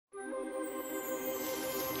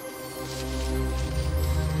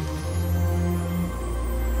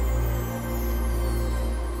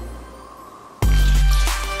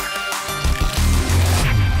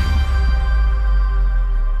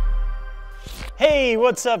Hey,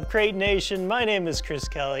 what's up, Crate Nation? My name is Chris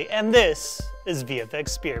Kelly, and this is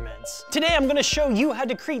VFXperiment. Today I'm gonna show you how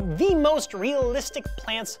to create the most realistic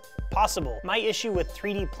plants possible. My issue with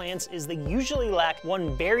 3D plants is they usually lack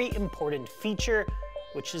one very important feature,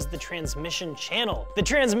 which is the transmission channel. The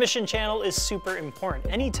transmission channel is super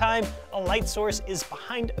important. Anytime a light source is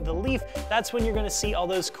behind the leaf, that's when you're gonna see all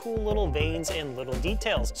those cool little veins and little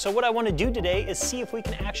details. So what I wanna do today is see if we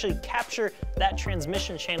can actually capture that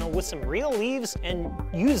transmission channel with some real leaves and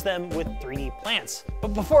use them with 3D plants. But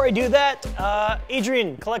before I do that,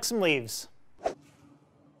 Adrian, collect some leaves.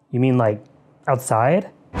 You mean like outside?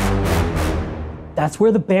 That's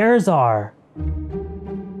where the bears are.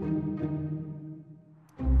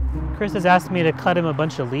 Chris has asked me to cut him a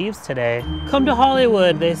bunch of leaves today. Come to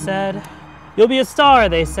Hollywood, they said. You'll be a star,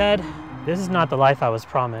 they said. This is not the life I was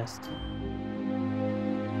promised.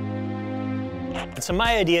 So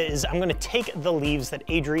my idea is I'm gonna take the leaves that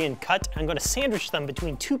Adrian cut, I'm gonna sandwich them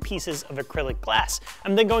between two pieces of acrylic glass.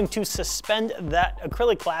 I'm then going to suspend that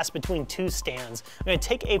acrylic glass between two stands. I'm gonna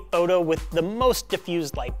take a photo with the most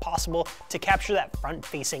diffused light possible to capture that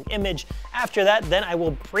front-facing image. After that, then I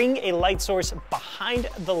will bring a light source behind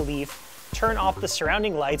the leaf, turn off the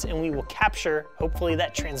surrounding lights, and we will capture, hopefully,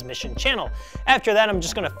 that transmission channel. After that, I'm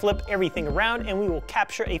just gonna flip everything around and we will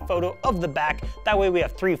capture a photo of the back. That way we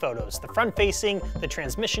have three photos, the front facing, the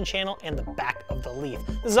transmission channel, and the back of the leaf.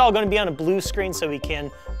 This is all gonna be on a blue screen so we can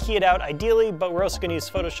key it out ideally, but we're also gonna use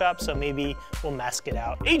Photoshop, so maybe we'll mask it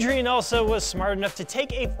out. Adrian also was smart enough to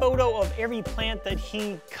take a photo of every plant that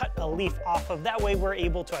he cut a leaf off of. That way we're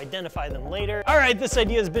able to identify them later. All right, this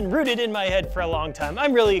idea has been rooted in my head for a long time.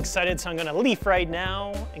 I'm really excited, so I'm gonna leaf right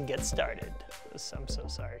now and get started. I'm so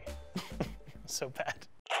sorry. So bad.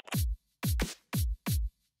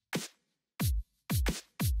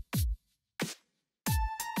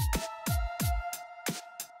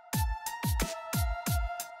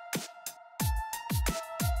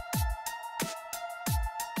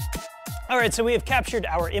 All right, so we have captured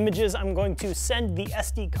our images. I'm going to send the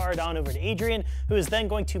SD card on over to Adrian, who is then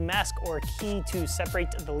going to mask or key to separate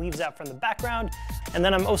the leaves out from the background. And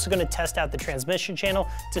then I'm also gonna test out the transmission channel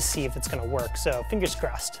to see if it's gonna work. So fingers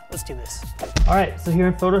crossed, let's do this. All right, so here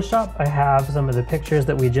in Photoshop, I have some of the pictures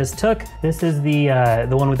that we just took. This is the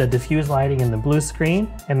one with the diffuse lighting and the blue screen.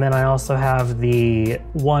 And then I also have the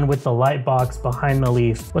one with the light box behind the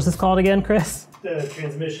leaf. What's this called again, Chris? The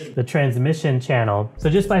transmission. The transmission channel. So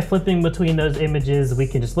just by flipping between those images, we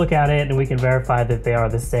can just look at it and we can verify that they are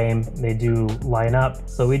the same. They do line up.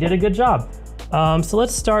 So we did a good job. So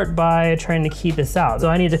let's start by trying to key this out. So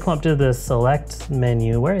I need to come up to the select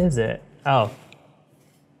menu. Where is it? Oh.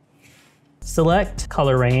 Select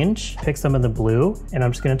color range, pick some of the blue, and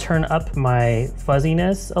I'm just gonna turn up my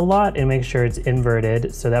fuzziness a lot and make sure it's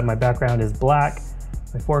inverted so that my background is black.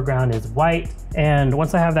 My foreground is white. And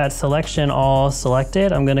once I have that selection all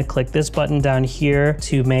selected, I'm gonna click this button down here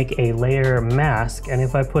to make a layer mask. And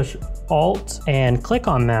if I push Alt and click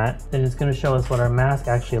on that, then it's gonna show us what our mask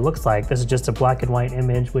actually looks like. This is just a black and white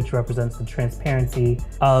image, which represents the transparency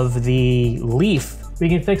of the leaf. We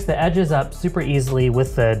can fix the edges up super easily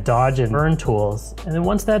with the dodge and burn tools. And then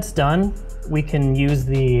once that's done, we can use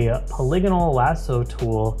the polygonal lasso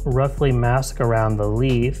tool, roughly mask around the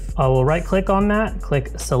leaf. I will right click on that,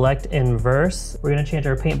 click select inverse. We're gonna change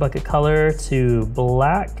our paint bucket color to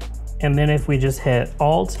black. And then if we just hit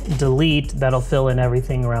Alt, delete, that'll fill in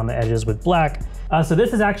everything around the edges with black. So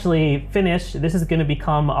this is actually finished. This is gonna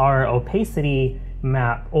become our opacity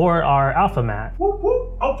map or our alpha matte. Whoop,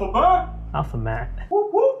 whoop, alpha matte. Alpha matte.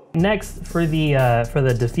 Whoop, whoop. Next, for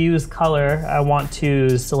the diffuse color, I want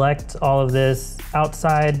to select all of this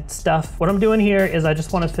outside stuff. What I'm doing here is I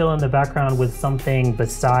just want to fill in the background with something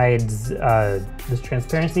besides this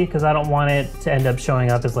transparency, because I don't want it to end up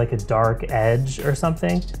showing up as like a dark edge or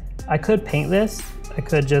something. I could paint this. I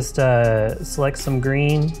could just select some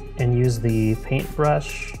green and use the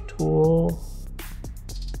paintbrush tool.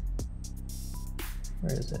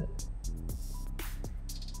 Where is it?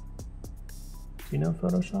 Do you know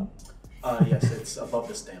Photoshop? Yes, it's above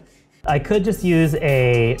the stamp. I could just use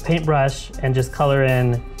a paintbrush and just color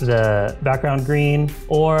in the background green,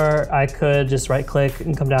 or I could just right click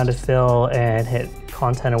and come down to fill and hit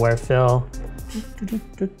content aware fill.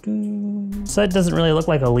 So it doesn't really look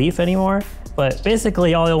like a leaf anymore, but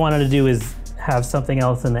basically all I wanted to do is have something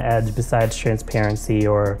else in the edge besides transparency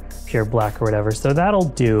or pure black or whatever. So that'll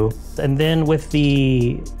do. And then with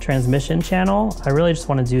the transmission channel, I really just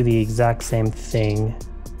want to do the exact same thing.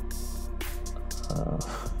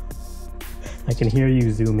 I can hear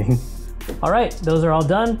you zooming. All right, those are all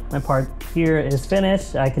done. My part here is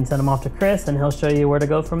finished. I can send them off to Chris and he'll show you where to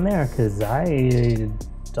go from there, because I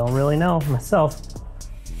Just don't really know myself.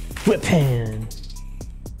 Whip hand.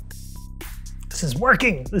 This is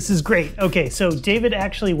working. This is great. Okay, so David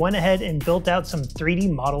actually went ahead and built out some 3D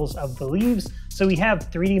models of the leaves. So we have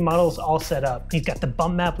 3D models all set up. We've got the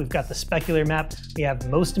bump map, we've got the specular map, we have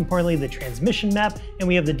most importantly the transmission map, and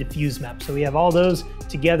we have the diffuse map. So we have all those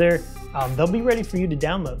together. They'll be ready for you to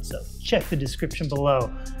download, so check the description below.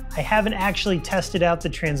 I haven't actually tested out the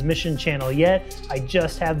transmission channel yet. I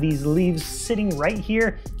just have these leaves sitting right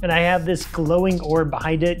here, and I have this glowing orb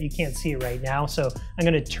behind it. You can't see it right now, so I'm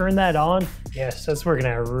gonna turn that on. Yes, that's working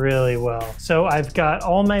out really well. So I've got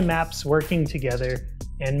all my maps working together,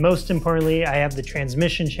 and most importantly, I have the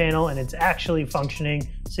transmission channel, and it's actually functioning,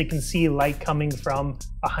 so you can see light coming from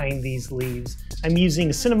behind these leaves. I'm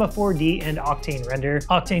using Cinema 4D and Octane render.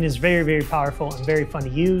 Octane is very, very powerful and very fun to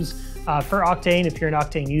use. For Octane, if you're an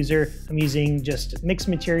Octane user, I'm using just mixed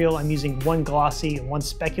material. I'm using one glossy and one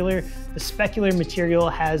specular. The specular material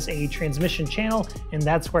has a transmission channel, and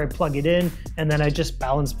that's where I plug it in, and then I just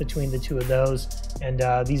balance between the two of those, and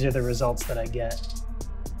these are the results that I get.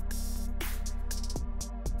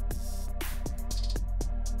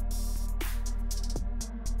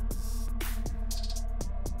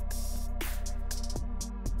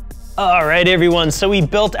 All right, everyone, so we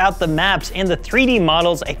built out the maps and the 3D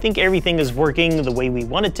models. I think everything is working the way we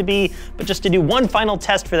want it to be, but just to do one final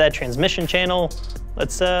test for that transmission channel,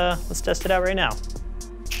 let's test it out right now.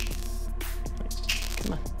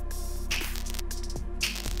 Come on.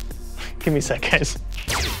 Give me a sec, guys.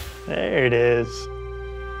 There it is.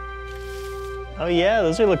 Oh yeah,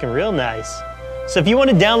 those are looking real nice. So if you want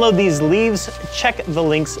to download these leaves, check the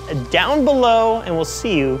links down below, and we'll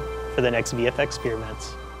see you for the next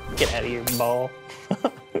VFXperiment. Get out of here, ball.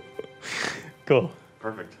 Cool.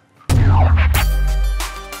 Perfect.